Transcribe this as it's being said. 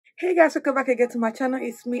Hey guys, welcome back again to my channel.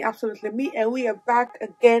 It's me, absolutely me, and we are back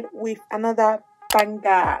again with another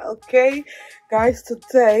banger. Okay guys,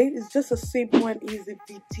 today is just a simple and easy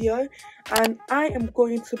video, and I am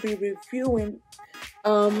going to be reviewing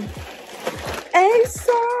Asos.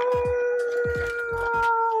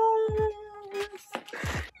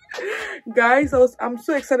 Guys, I'm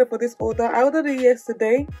so excited for this order. I ordered it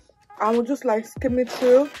yesterday. I was just like skimming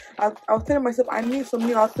through. I was telling myself I need some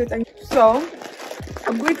new outfits, and so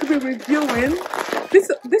I'm going to be reviewing this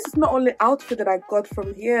is not only outfit that I got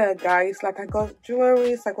from here, guys. Like, I got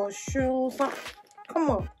jewelry, I got shoes. Come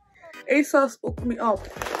on, Asos hooked me up.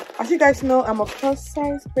 As you guys know, I'm a plus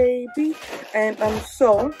size baby, and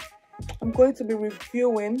so I'm going to be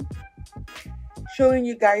reviewing, showing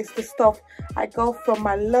you guys the stuff I got from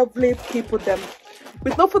my lovely people them.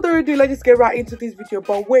 With no further ado, let's just get right into this video.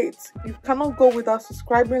 But wait, you cannot go without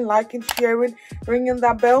subscribing, liking, sharing, ringing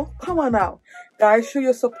that bell. Come on now, guys, show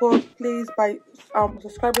your support please by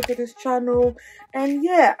subscribing to this channel. And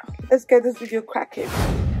yeah, let's get this video cracking.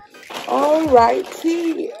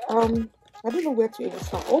 Alrighty, I don't know where to even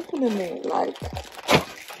start opening it. Like,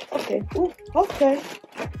 okay, ooh, okay.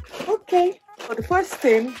 So the first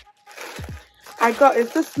thing I got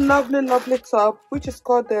is this lovely top, which is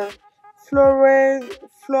called the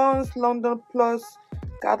Florence London Plus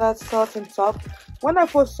gathered satin top. When I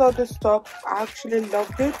first saw this top, I actually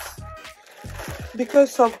loved it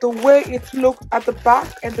because of the way it looked at the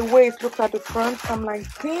back and the way it looked at the front. I'm like,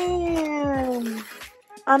 damn,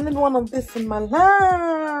 I need one of this in my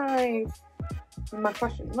life, in my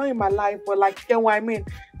fashion, not in my life, but like, you know what I mean,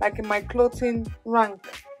 like in my clothing rank.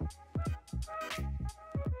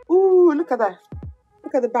 Ooh, look at that,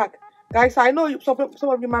 look at the back. Guys, I know some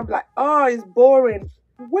of you might be like, oh, it's boring.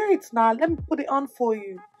 Wait now, let me put it on for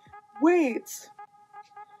you. Wait.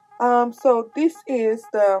 So this is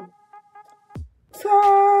the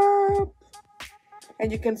top,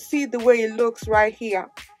 and you can see the way it looks right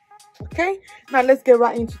here. Okay, now let's get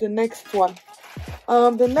right into the next one.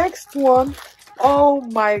 The next one, oh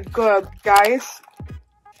my god, guys,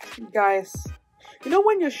 you know,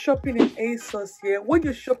 when you're shopping in Asos, when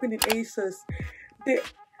you're shopping in Asos,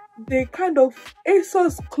 they kind of,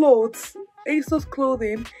 Asos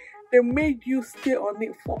clothing, they made you stay on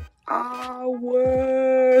it for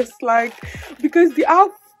hours, like, because they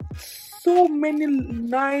have so many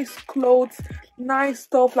nice clothes, nice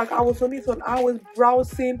stuff. Like, I was on it for hours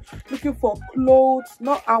browsing, looking for clothes.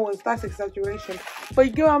 Not hours, that's exaggeration, but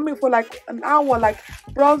you get what I mean, for like an hour, like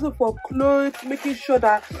browsing for clothes, making sure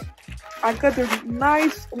that I got the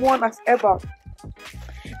nice one as ever.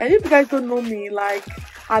 And if you guys don't know me, like,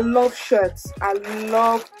 I love shirts, I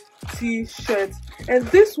love t-shirts, and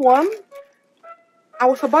this one, I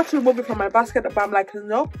was about to remove it from my basket, but I'm like,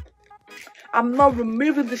 nope, I'm not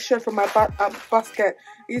removing this shirt from my basket.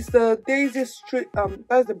 It's the Daisy Street,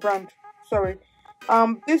 that's the brand, sorry.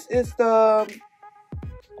 This is the,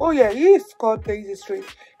 oh yeah, it is called Daisy Street.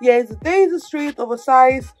 Yeah, it's the Daisy Street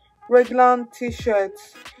oversized regular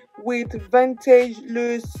t-shirts with vintage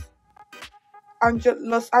loose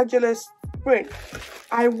Los Angeles print.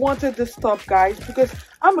 I wanted this top, guys, because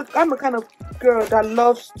I'm a kind of girl that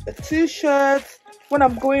loves t-shirts when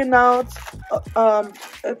I'm going out,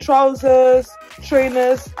 trousers,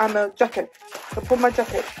 trainers, and a jacket, a bomber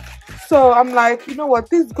jacket. So I'm like, you know what,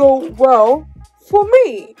 this go well for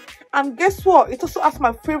me. And guess what, it also has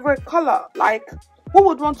my favorite color. Like, who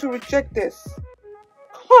would want to reject this?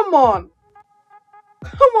 Come on,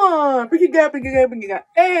 picky girl,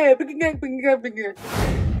 hey, picky girl.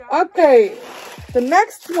 Okay, the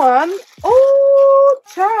next one, oh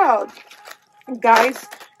child, guys,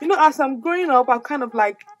 you know, as I'm growing up, I'm kind of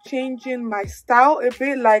like changing my style a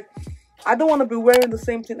bit. Like, I don't want to be wearing the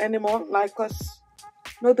same thing anymore, like, because,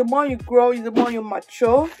 you know, the more you grow, the more you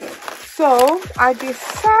mature. So I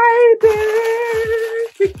decided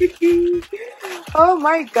oh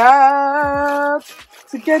my god,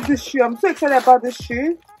 to get this shoe. I'm so excited about this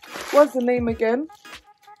shoe. What's the name again?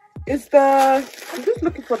 It's the, I'm just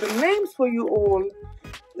looking for the names for you all.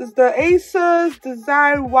 It's the Asos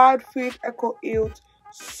Desire Wild Fit Echo Heeled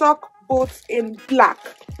Sock Boots in black.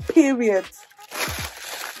 Period.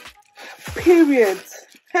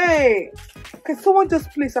 Hey, can someone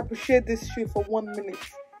just please appreciate this shoe for 1 minute?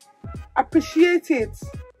 Appreciate it.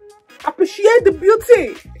 Appreciate the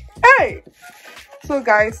beauty. Hey. So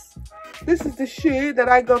guys, this is the shoe that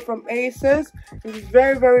I got from Asos. It's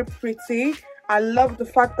very pretty. I love the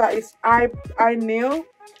fact that it's eye nail.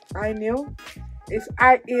 It's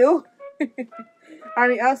eye heel.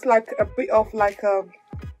 And it has like a bit of like a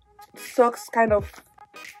socks kind of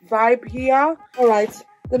vibe here. Alright,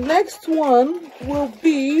 the next one will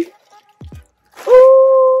be,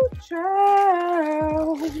 oh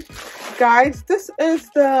Guys, this is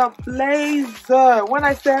the blazer. When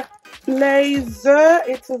I say blazer,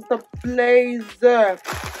 it is the blazer.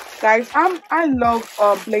 Guys, I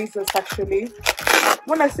love blazers actually.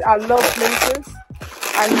 When I say I love blazers,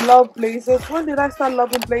 I love blazers. When did I start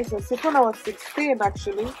loving blazers? Since when I was 16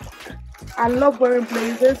 actually. I love wearing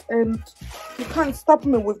blazers, and you can't stop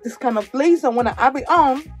me with this kind of blazer. When I have it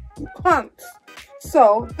on, you can't.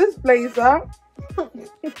 So this blazer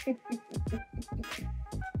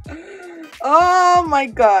oh my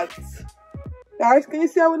god, guys, can you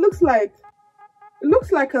see how it looks like? It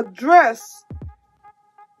looks like a dress.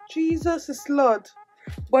 Jesus is Lord.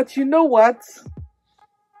 But you know what?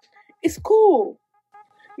 It's cool.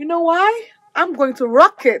 You know why? I'm going to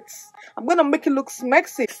rock it. I'm gonna make it look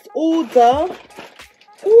smexy. Older.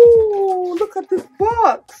 Ooh, look at this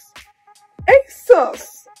box.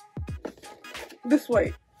 Asos. This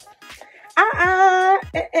way.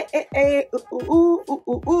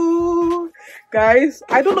 Guys,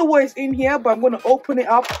 I don't know what is in here, but I'm gonna open it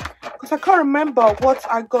up because I can't remember what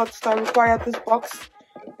I got that required this box.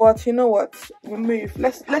 But you know what? We move.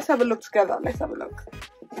 Let's have a look together. Let's have a look.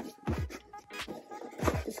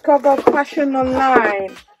 Discover fashion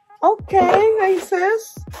online. Okay,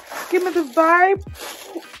 Asos. Give me the vibe.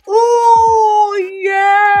 Oh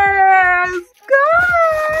yes,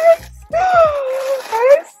 guys.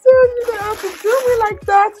 Asos, you don't have to do me like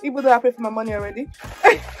that. Even though I paid for my money already.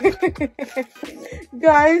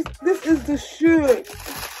 Guys, this is the shoe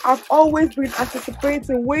I've always been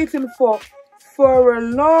anticipating, waiting for a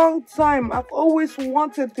long time. I've always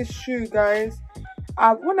wanted this shoe, guys.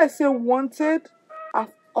 When I say wanted,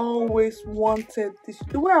 I've always wanted this.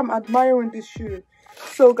 The way I'm admiring this shoe.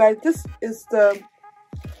 So guys, this is the,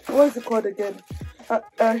 what is it called again?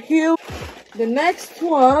 A heel. The next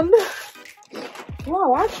one,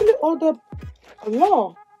 wow, I actually ordered a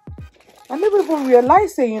lot. I never even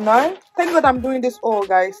realized it, you know. Thank God I'm doing this all,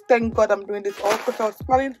 guys. Thank God I'm doing this all, because I was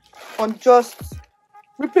planning on just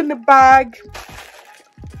ripping the bag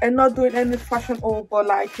and not doing any fashion all, but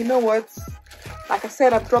like, you know what, like I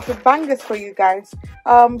said, I'm dropping bangers for you guys.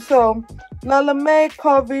 So Lalame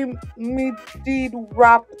curvy midi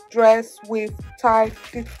wrap dress with tight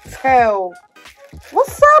detail.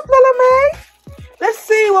 What's up, Lalame? Let's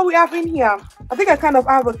see what we have in here. I think I kind of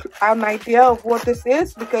have an idea of what this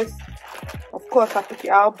is, because of course I pick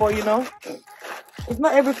it out, but you know, it's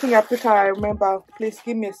not everything I pick out I remember. Please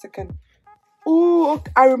give me a second. Oh,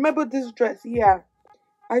 okay. I remember this dress. Yeah,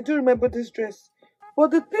 I do remember this dress.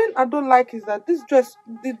 But the thing I don't like is that this dress,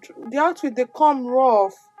 the outfit, they come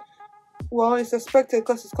rough. Well, it's expected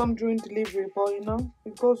because it's come during delivery, but you know,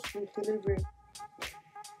 it goes with delivery.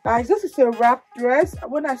 Guys, this is a wrap dress.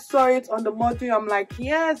 When I saw it on the model, I'm like,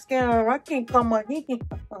 yes, girl, I can come on.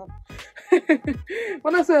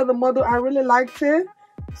 When I saw it on the model, I really liked it.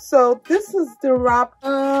 So this is the wrap.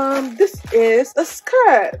 This is a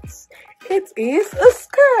skirt. It is a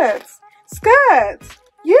skirt. Skirt.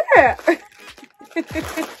 Yeah.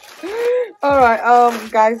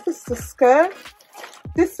 Alright, guys, this is a skirt.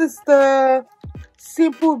 This is the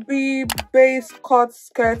Simple B base cut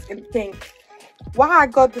skirt in pink. Why I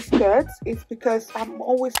got the skirt is because I'm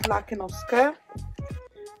always lacking of skirt.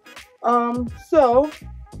 So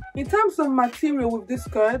in terms of material with this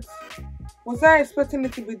skirt, was I expecting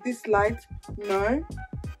it to be this light? No.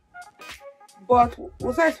 But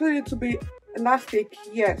was I expecting it to be elastic?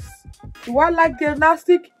 Yes. Do I like the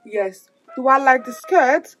elastic? Yes. Do I like the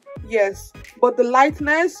skirt? Yes. But the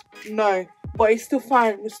lightness? No. But it's still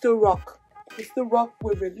fine. We still rock. We still rock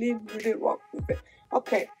with it. Really rock with it.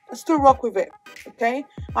 Okay. I still rock with it. Okay.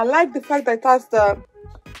 I like the fact that it has the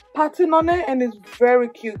pattern on it, and it's very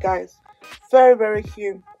cute, guys. Very, very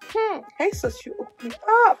cute. Hey, sis, you open me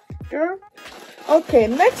up, girl. Okay.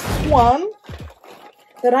 Next one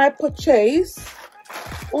that I purchased.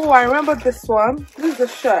 Oh, I remember this one. This is a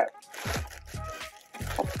shirt.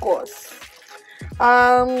 Of course.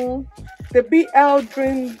 The BL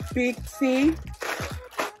Dream Big T.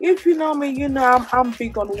 If you know me, you know I'm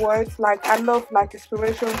big on words. Like, I love like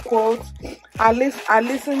inspiration quotes. I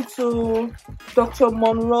listen to Dr.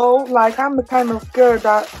 Monroe. Like, I'm the kind of girl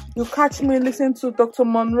that you catch me listening to Dr.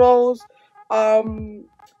 Monroe's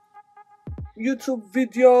YouTube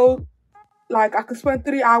video. Like, I could spend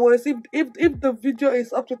 3 hours. If the video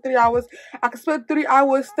is up to 3 hours, I could spend 3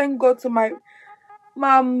 hours. Thank God to my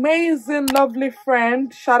amazing, lovely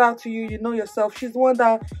friend. Shout out to you. You know yourself. She's the one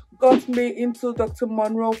that got me into Dr.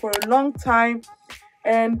 Monroe for a long time.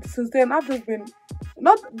 And since then, I've just been,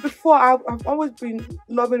 not before, I've always been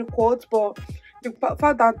loving quotes, but the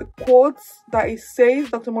fact that the quotes that it says,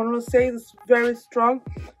 Dr. Monroe says, is very strong.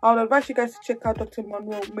 I would advise you guys to check out Dr.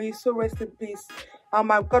 Monroe. May you so rest in peace.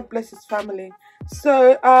 My God bless his family.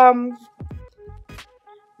 So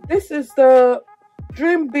this is the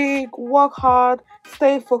dream big, work hard,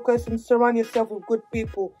 stay focused, and surround yourself with good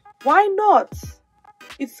people. Why not?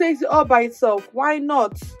 It says it all by itself. Why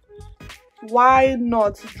not? Why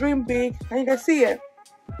not? Dream big. Can you guys see it?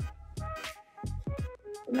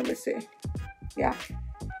 Let me see. Yeah.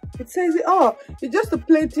 It says it all. It's just a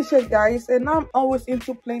plain t-shirt, guys, and I'm always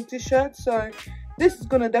into plain t-shirts, so this is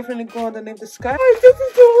gonna definitely go underneath the skirt. Guys, this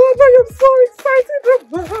is the one I am so excited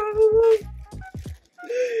about.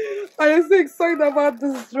 I am so excited about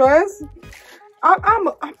this dress.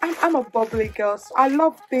 I'm a bubbly girl, so I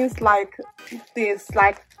love things like this,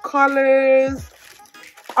 like colors.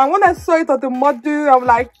 And when I saw it on the model, I'm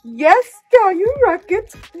like, yes, girl, you rock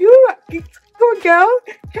it. You rock it. Go, girl.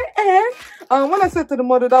 Hey. When I said to the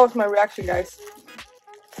model, that was my reaction, guys.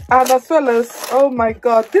 And as well as, oh my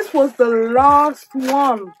God, this was the last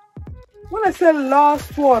one. When I said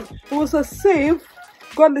last one, it was a save.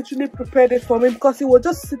 God literally prepared it for me because it was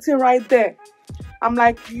just sitting right there. I'm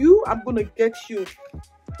like, I'm gonna get you. Guys,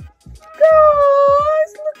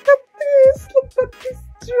 look at this. Look at this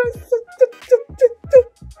dress.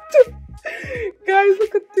 Guys,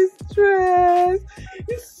 look at this dress.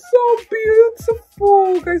 It's so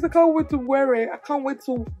beautiful. Guys, I can't wait to wear it. I can't wait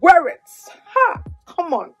to wear it. Ha!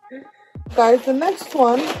 Come on. Guys, the next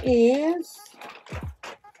one is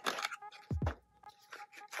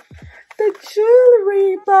the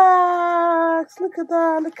jewelry box. Look at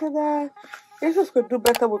that. Look at that. Asos could do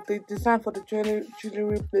better with the design for the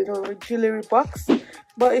jewelry box,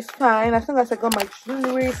 but it's fine. As long as I got my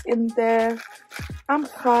jewelries in there, I'm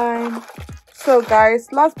fine. So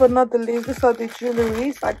guys, last but not the least, these are the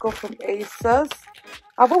jewelries I got from Asos.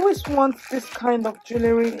 I've always wanted this kind of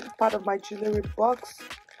jewelry part of my jewelry box.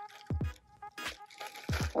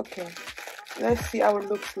 Okay, let's see how it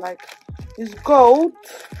looks like. It's gold.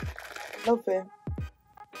 Love it.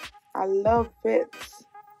 I love it.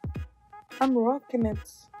 I'm rocking it.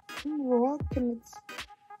 I'm rocking it.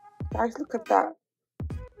 Guys, look at that.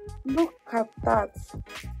 Look at that.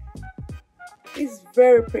 It's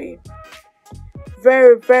very pretty.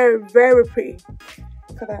 Very, very, very pretty.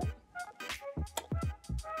 Look at that.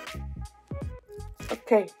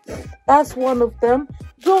 Okay, that's one of them.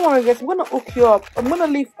 Don't worry, guys. I'm gonna hook you up. I'm gonna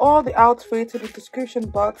leave all the outfits in the description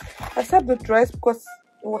box, except the dress because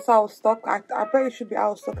it was out of stock. I bet it should be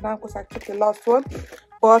out of stock now because I took the last one.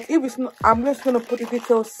 But if it's not, I'm just gonna put the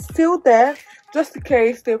details still there, just in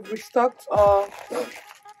case they've restocked or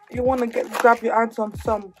you want to grab your hands on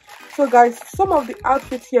some. So guys, some of the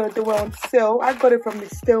outfits here, they were on sale. I got it from the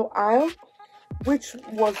sale aisle, which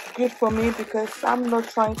was good for me because I'm not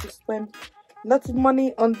trying to spend lots of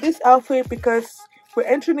money on this outfit because we're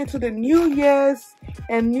entering into the New Year's,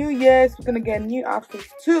 and New Year's we're gonna get new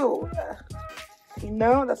outfits too. You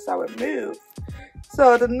know, that's how we move.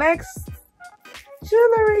 So the next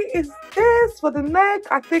jewelry is this for the neck.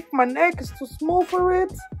 I think my neck is too small for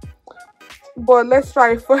it, but let's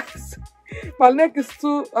try it first. My neck is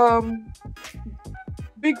too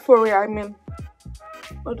big for it. I mean,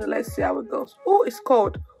 okay, let's see how it goes. Oh, it's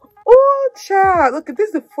cold. Oh, child, look at this.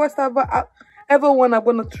 Is the first ever one I'm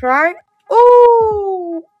gonna try.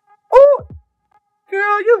 Oh,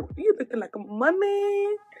 girl, you looking like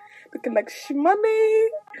money, looking like shmoney.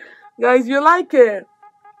 Guys, you like it?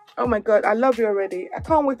 Oh my God, I love it already. I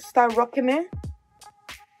can't wait to start rocking it.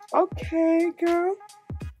 Okay, girl.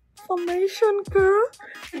 Formation, girl.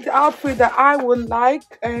 The outfit that I would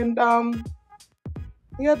like, and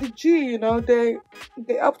yeah, the G, you know, they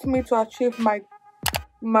helped me to achieve my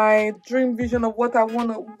dream vision of what I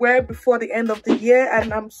want to wear before the end of the year,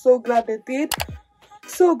 and I'm so glad they did.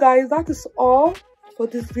 So guys, that is all for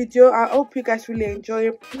this video. I hope you guys really enjoy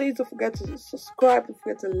it. Please don't forget to subscribe, don't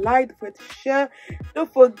forget to like, don't forget to share,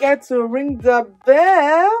 don't forget to ring the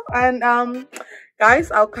bell, and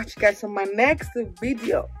guys, I'll catch you guys on my next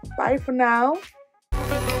video. Bye for now.